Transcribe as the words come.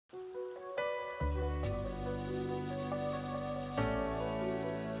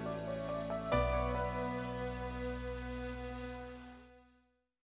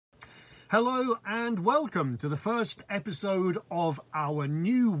Hello and welcome to the first episode of our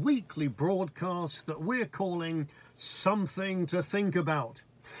new weekly broadcast that we're calling Something to Think About.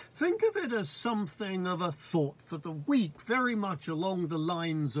 Think of it as something of a thought for the week, very much along the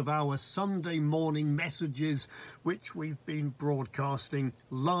lines of our Sunday morning messages, which we've been broadcasting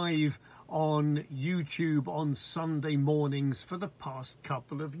live on YouTube on Sunday mornings for the past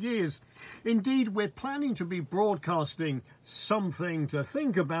couple of years. Indeed, we're planning to be broadcasting Something to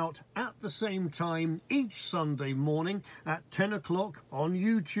Think About at the same time each Sunday morning at 10 o'clock on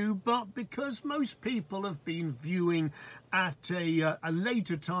YouTube, but because most people have been viewing at a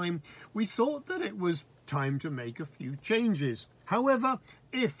later time, we thought that it was time to make a few changes. However,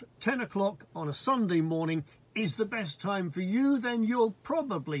 if 10 o'clock on a Sunday morning is the best time for you, then you'll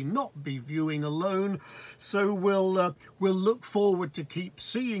probably not be viewing alone. So we'll look forward to keep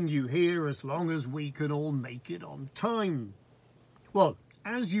seeing you here as long as we can all make it on time. Well,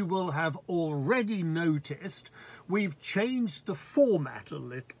 as you will have already noticed, we've changed the format a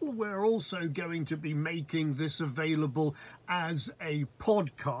little. We're also going to be making this available as a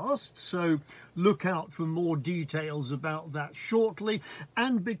podcast, so look out for more details about that shortly.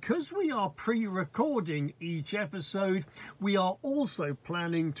 And because we are pre-recording each episode, we are also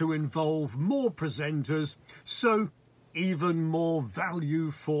planning to involve more presenters, so even more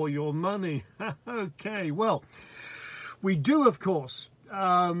value for your money. Okay, well, we do, of course,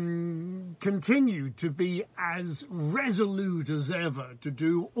 continue to be as resolute as ever to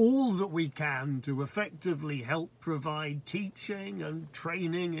do all that we can to effectively help provide teaching and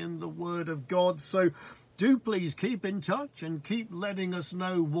training in the Word of God. So do please keep in touch and keep letting us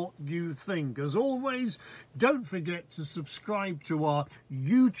know what you think. As always, don't forget to subscribe to our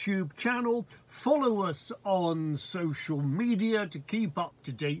YouTube channel. Follow us on social media to keep up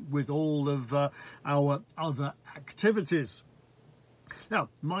to date with all of our other activities. Now,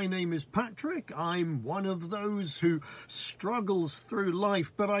 my name is Patrick. I'm one of those who struggles through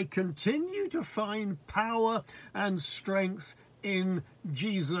life, but I continue to find power and strength in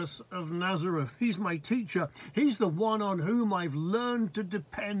Jesus of Nazareth. He's my teacher. He's the one on whom I've learned to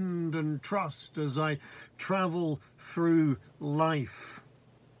depend and trust as I travel through life.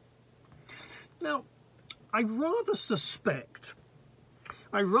 Now, I rather suspect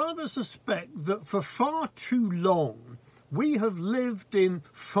that for far too long, we have lived in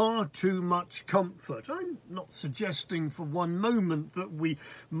far too much comfort. I'm not suggesting for one moment that we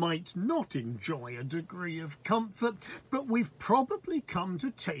might not enjoy a degree of comfort, but we've probably come to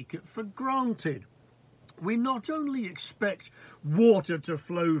take it for granted. We not only expect water to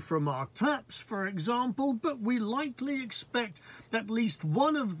flow from our taps, for example, but we likely expect at least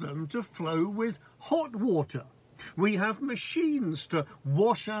one of them to flow with hot water. We have machines to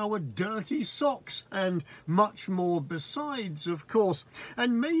wash our dirty socks and much more besides, of course.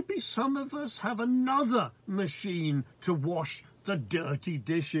 And maybe some of us have another machine to wash the dirty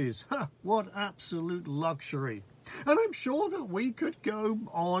dishes. What absolute luxury. And I'm sure that we could go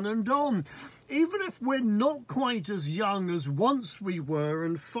on and on, even if we're not quite as young as once we were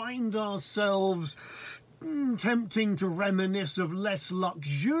and find ourselves tempting to reminisce of less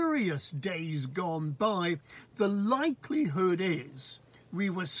luxurious days gone by. The likelihood is we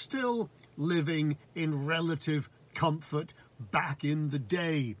were still living in relative comfort back in the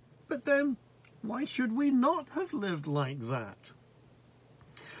day. But then, why should we not have lived like that?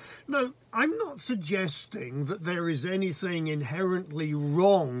 No, I'm not suggesting that there is anything inherently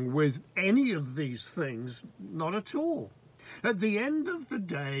wrong with any of these things, not at all. At the end of the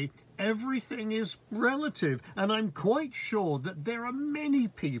day, everything is relative, and I'm quite sure that there are many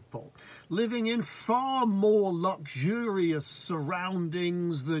people living in far more luxurious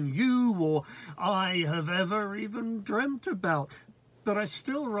surroundings than you or I have ever even dreamt about. But I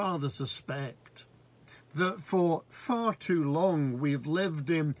still rather suspect that for far too long we've lived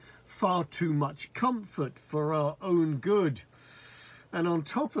in far too much comfort for our own good. And on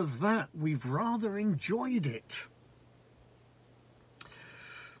top of that, we've rather enjoyed it.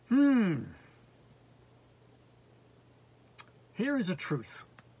 Here is a truth.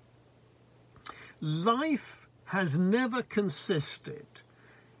 Life has never consisted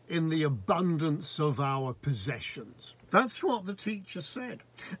in the abundance of our possessions. That's what the teacher said.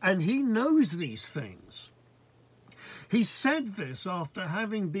 And he knows these things. He said this after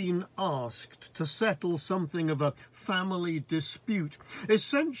having been asked to settle something of a family dispute,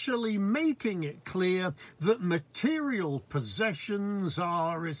 essentially making it clear that material possessions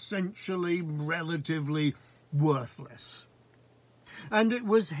are essentially relatively worthless. And it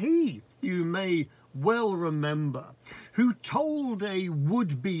was he, you may well remember, who told a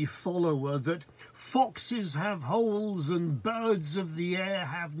would-be follower that foxes have holes and birds of the air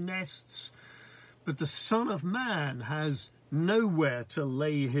have nests, but the Son of Man has nowhere to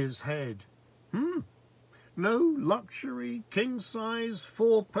lay his head. No luxury, king-size,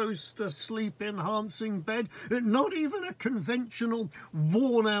 four-poster, sleep-enhancing bed, not even a conventional,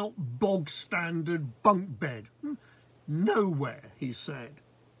 worn-out, bog-standard bunk bed. Nowhere, he said.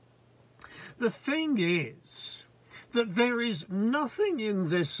 The thing is that there is nothing in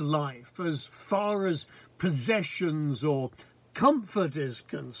this life, as far as possessions or comfort is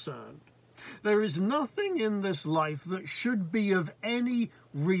concerned, there is nothing in this life that should be of any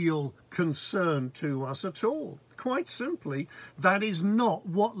real concern to us at all. Quite simply, that is not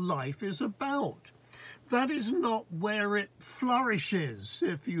what life is about. That is not where it flourishes,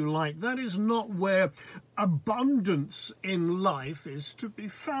 if you like. That is not where abundance in life is to be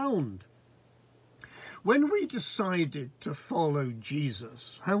found. When we decided to follow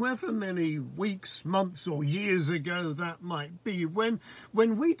Jesus, however many weeks, months or years ago that might be, when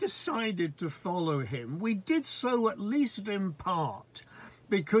we decided to follow him, we did so at least in part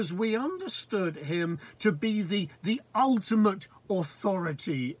because we understood him to be the ultimate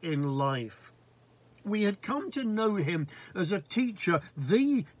authority in life. We had come to know him as a teacher,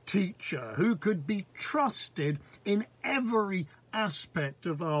 the teacher who could be trusted in every aspect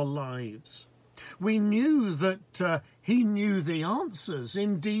of our lives. We knew that he knew the answers.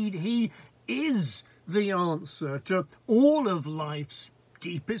 Indeed, he is the answer to all of life's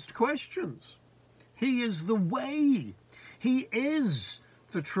deepest questions. He is the way. He is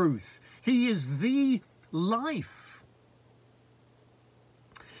the truth. He is the life.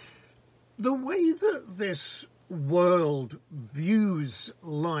 The way that this world views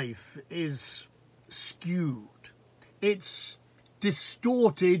life is skewed. It's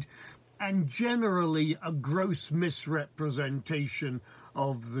distorted and generally a gross misrepresentation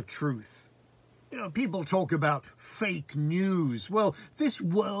of the truth. You know, people talk about fake news. Well, this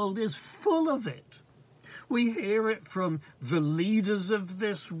world is full of it. We hear it from the leaders of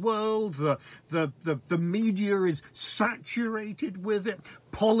this world. The media is saturated with it.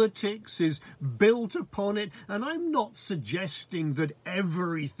 Politics is built upon it. And I'm not suggesting that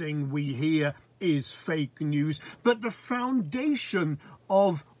everything we hear is fake news, but the foundation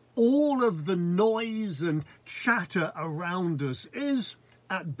of all of the noise and chatter around us is,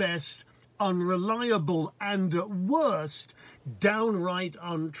 at best, unreliable and, at worst, downright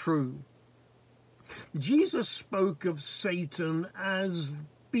untrue. Jesus spoke of Satan as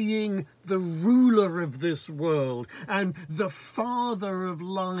being the ruler of this world and the father of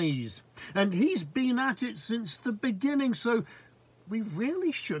lies. And he's been at it since the beginning, so we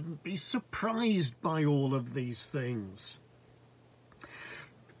really shouldn't be surprised by all of these things.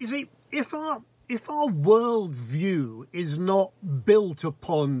 You see, if our worldview is not built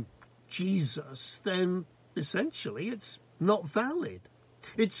upon Jesus, then essentially it's not valid.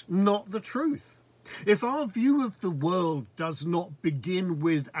 It's not the truth. If our view of the world does not begin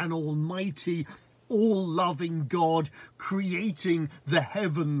with an almighty, all-loving God creating the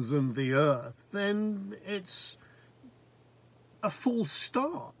heavens and the earth, then it's a false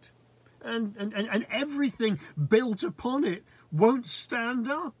start. And everything built upon it won't stand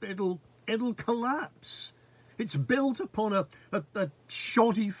up. It'll collapse. It's built upon a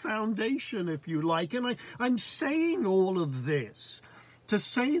shoddy foundation, if you like. And I'm saying all of this to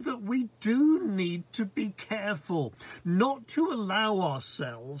say that we do need to be careful not to allow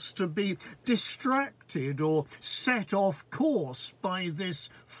ourselves to be distracted or set off course by this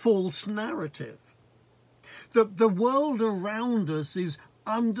false narrative. The world around us is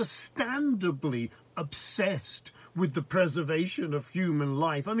understandably obsessed with the preservation of human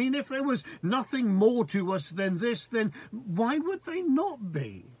life. I mean, if there was nothing more to us than this, then why would they not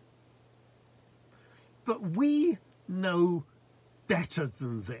be? But we know better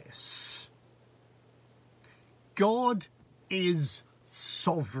than this. God is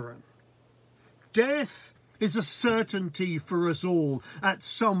sovereign. Death is a certainty for us all at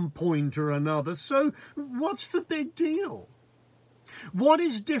some point or another. So what's the big deal? What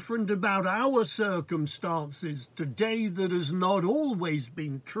is different about our circumstances today that has not always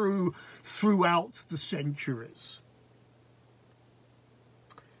been true throughout the centuries?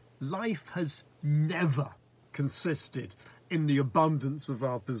 Life has never consisted in the abundance of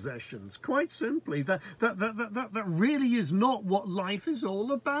our possessions. Quite simply, that really is not what life is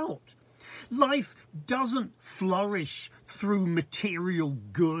all about. Life doesn't flourish through material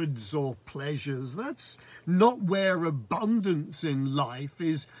goods or pleasures. That's not where abundance in life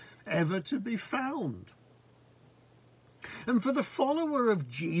is ever to be found. And for the follower of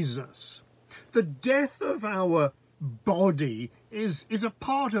Jesus, the death of our body is a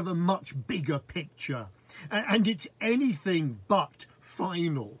part of a much bigger picture, and it's anything but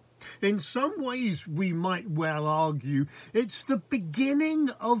final. In some ways, we might well argue it's the beginning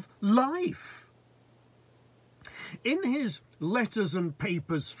of life. In his Letters and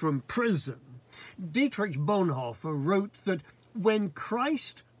Papers from Prison, Dietrich Bonhoeffer wrote that when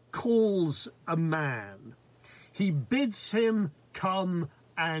Christ calls a man, he bids him come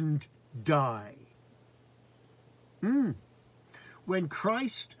and die. When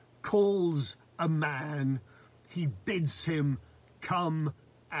Christ calls a man, he bids him come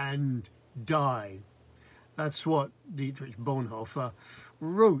and die. That's what Dietrich Bonhoeffer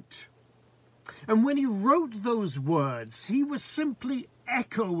wrote. And when he wrote those words, he was simply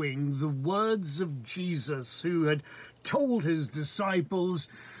echoing the words of Jesus, who had told his disciples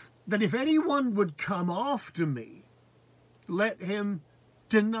that if anyone would come after me, let him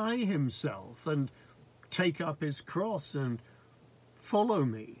deny himself and take up his cross and follow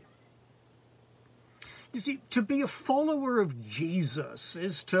me. You see, to be a follower of Jesus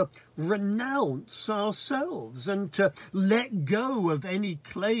is to renounce ourselves and to let go of any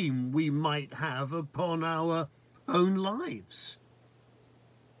claim we might have upon our own lives.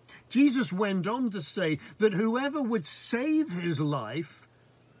 Jesus went on to say that whoever would save his life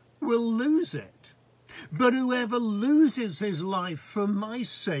will lose it, but whoever loses his life for my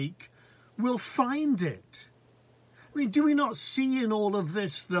sake will find it. I mean, do we not see in all of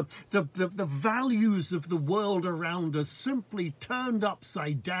this the values of the world around us simply turned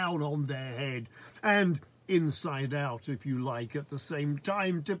upside down on their head and inside out, if you like, at the same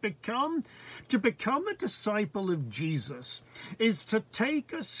time? To become a disciple of Jesus is to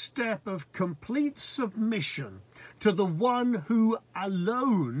take a step of complete submission to the one who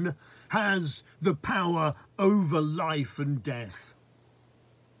alone has the power over life and death.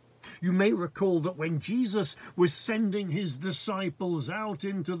 You may recall that when Jesus was sending his disciples out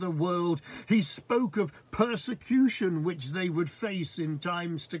into the world, he spoke of persecution which they would face in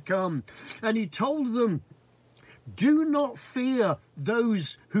times to come. And he told them, do not fear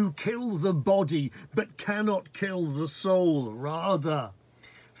those who kill the body but cannot kill the soul. Rather,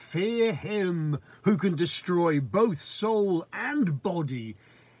 fear him who can destroy both soul and body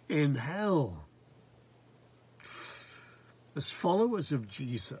in hell. As followers of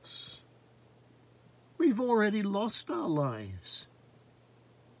Jesus, we've already lost our lives.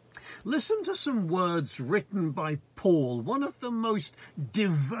 Listen to some words written by Paul, one of the most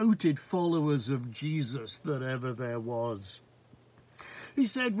devoted followers of Jesus that ever there was. He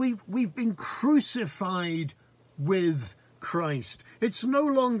said, we've been crucified with Christ. It's no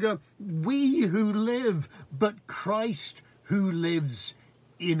longer we who live, but Christ who lives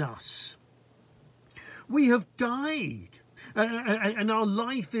in us. We have died. And our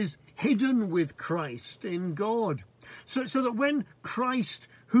life is hidden with Christ in God. So that when Christ,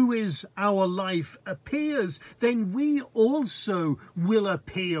 who is our life, appears, then we also will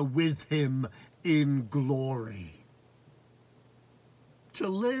appear with him in glory. To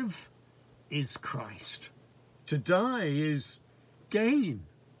live is Christ. To die is gain.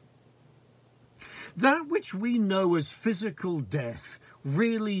 That which we know as physical death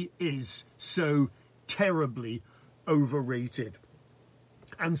really is so terribly overrated.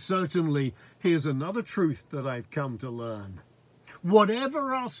 And certainly, here's another truth that I've come to learn.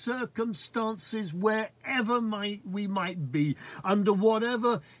 Whatever our circumstances, wherever we might be, under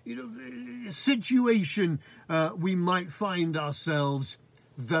whatever situation we might find ourselves,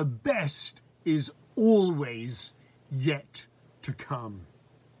 the best is always yet to come.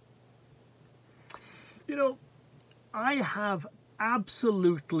 I have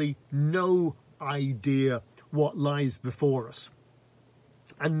absolutely no idea what lies before us,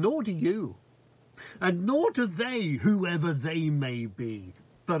 and nor do you, and nor do they, whoever they may be.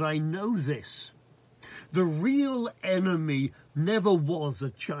 But I know this: the real enemy never was a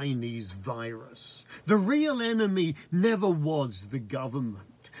Chinese virus. The real enemy never was the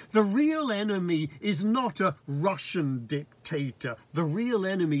government. The real enemy is not a Russian dictator. The real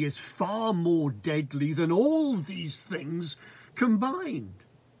enemy is far more deadly than all these things combined.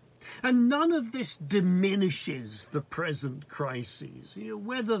 And none of this diminishes the present crises,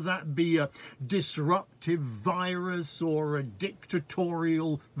 whether that be a disruptive virus or a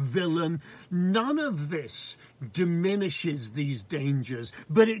dictatorial villain. None of this diminishes these dangers,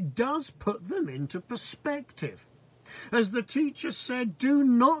 but it does put them into perspective. As the teacher said, do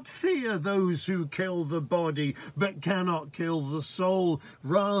not fear those who kill the body but cannot kill the soul.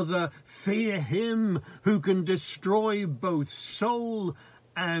 Rather, fear him who can destroy both soul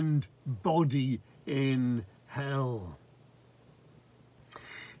and body in hell.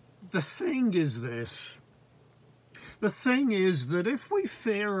 The thing is this: The thing is that if we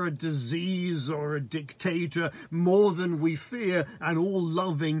fear a disease or a dictator more than we fear an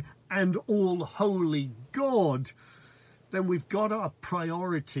all-loving and all-holy God, then we've got our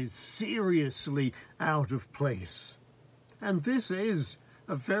priorities seriously out of place. And this is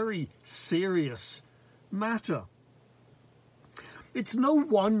a very serious matter. It's no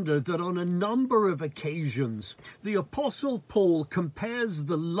wonder that on a number of occasions the Apostle Paul compares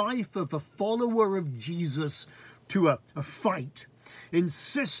the life of a follower of Jesus to a fight,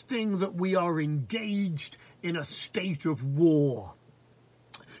 insisting that we are engaged in a state of war.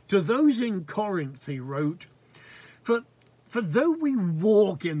 To those in Corinth he wrote, For though we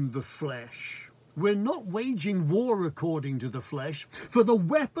walk in the flesh, we're not waging war according to the flesh, for the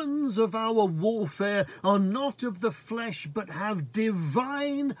weapons of our warfare are not of the flesh, but have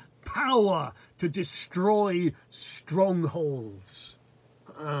divine power to destroy strongholds.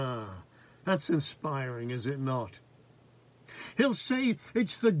 That's inspiring, is it not? He'll say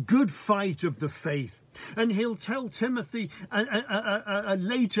it's the good fight of the faith. And he'll tell Timothy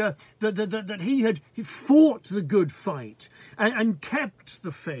later that he fought the good fight and kept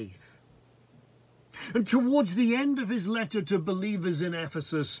the faith. And towards the end of his letter to believers in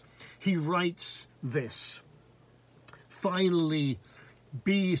Ephesus, he writes this: Finally,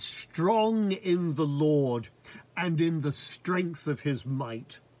 be strong in the Lord and in the strength of his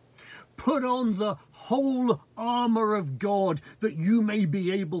might. Put on the whole armor of God, that you may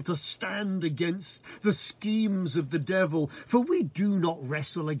be able to stand against the schemes of the devil. For we do not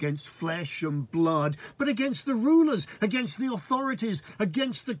wrestle against flesh and blood, but against the rulers, against the authorities,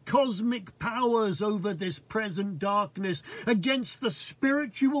 against the cosmic powers over this present darkness, against the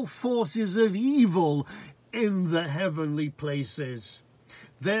spiritual forces of evil in the heavenly places.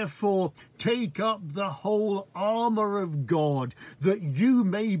 Therefore, take up the whole armor of God, that you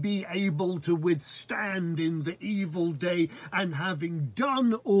may be able to withstand in the evil day, and having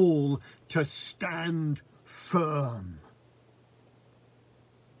done all, to stand firm.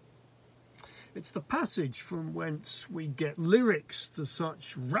 It's the passage from whence we get lyrics to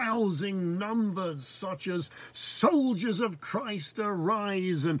such rousing numbers, such as "Soldiers of Christ,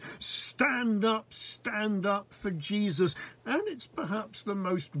 arise," and stand up for Jesus." And it's perhaps the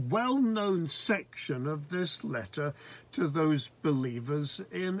most well-known section of this letter to those believers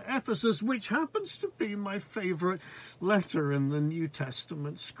in Ephesus, which happens to be my favorite letter in the New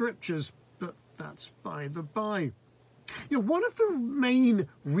Testament scriptures, but that's by the by. You know, one of the main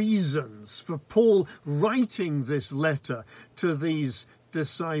reasons for Paul writing this letter to these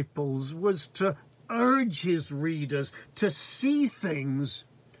disciples was to urge his readers to see things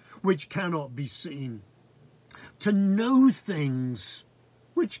which cannot be seen, to know things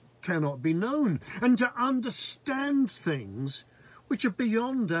which cannot be known, and to understand things which are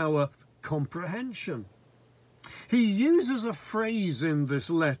beyond our comprehension. He uses a phrase in this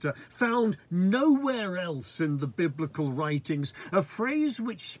letter found nowhere else in the biblical writings, a phrase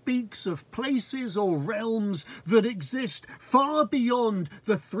which speaks of places or realms that exist far beyond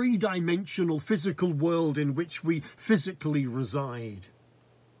the three-dimensional physical world in which we physically reside.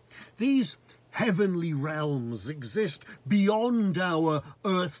 These heavenly realms exist beyond our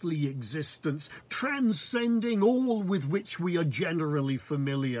earthly existence, transcending all with which we are generally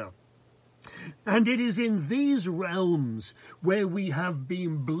familiar. And it is in these realms where we have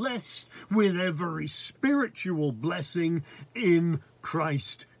been blessed with every spiritual blessing in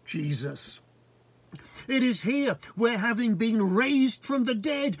Christ Jesus. It is here where, having been raised from the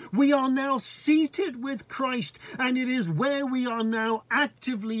dead, we are now seated with Christ, and it is where we are now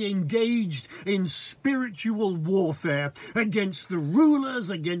actively engaged in spiritual warfare against the rulers,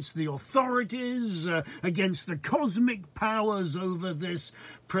 against the authorities, against the cosmic powers over this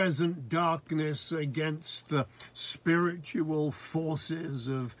present darkness, against the spiritual forces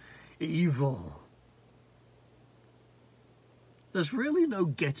of evil. There's really no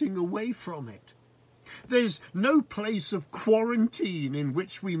getting away from it. There's no place of quarantine in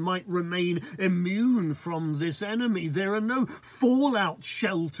which we might remain immune from this enemy. There are no fallout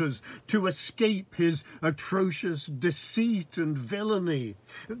shelters to escape his atrocious deceit and villainy.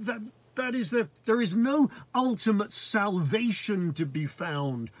 There is no ultimate salvation to be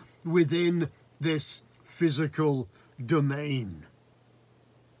found within this physical domain.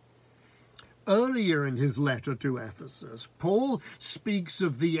 Earlier in his letter to Ephesus, Paul speaks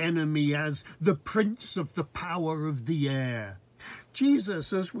of the enemy as the prince of the power of the air.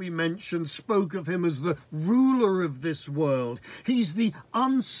 Jesus, as we mentioned, spoke of him as the ruler of this world. He's the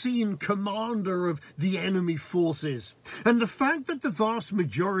unseen commander of the enemy forces. And the fact that the vast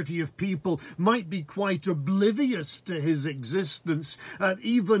majority of people might be quite oblivious to his existence,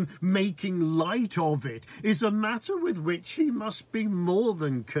 even making light of it, is a matter with which he must be more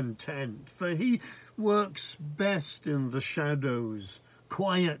than content, for he works best in the shadows,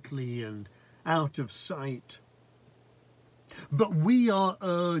 quietly and out of sight. But we are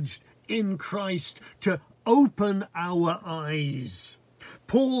urged in Christ to open our eyes.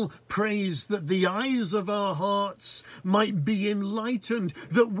 Paul prays that the eyes of our hearts might be enlightened,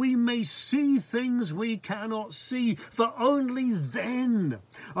 that we may see things we cannot see, for only then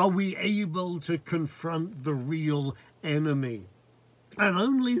are we able to confront the real enemy. And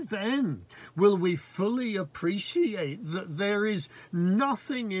only then will we fully appreciate that there is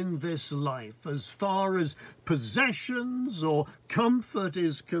nothing in this life, as far as possessions or comfort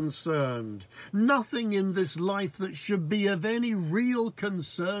is concerned, nothing in this life that should be of any real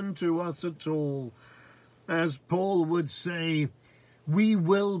concern to us at all. As Paul would say, we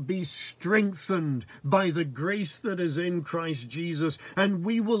will be strengthened by the grace that is in Christ Jesus, and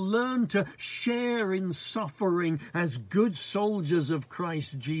we will learn to share in suffering as good soldiers of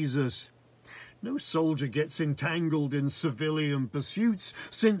Christ Jesus. No soldier gets entangled in civilian pursuits,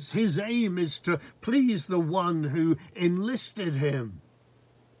 since his aim is to please the one who enlisted him.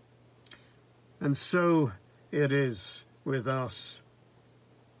 And so it is with us.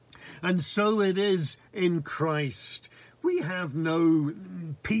 And so it is in Christ. We have no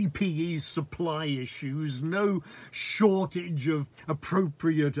PPE supply issues, no shortage of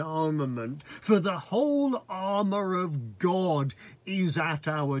appropriate armament, for the whole armour of God is at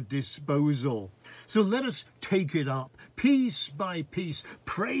our disposal. So let us take it up, piece by piece,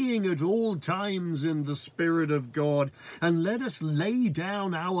 praying at all times in the Spirit of God, and let us lay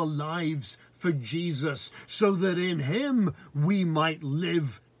down our lives for Jesus, so that in him we might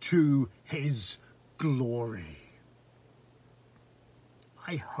live to his glory.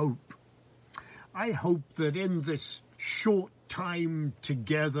 I hope that in this short time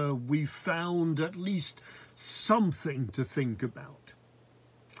together we found at least something to think about.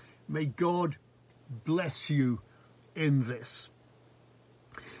 May God bless you in this.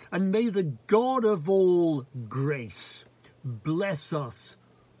 And may the God of all grace bless us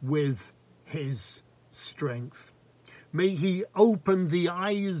with his strength. May he open the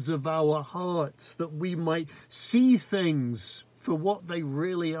eyes of our hearts that we might see things for what they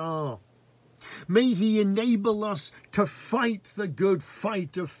really are. May he enable us to fight the good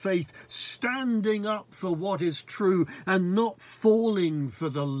fight of faith, standing up for what is true and not falling for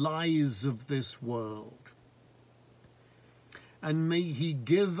the lies of this world. And may he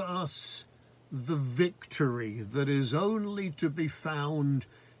give us the victory that is only to be found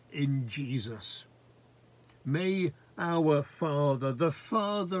in Jesus. May our Father, the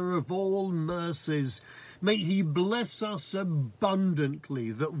Father of all mercies, may he bless us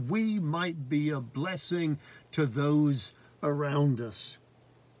abundantly, that we might be a blessing to those around us.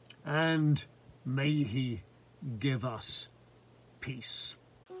 And may he give us peace.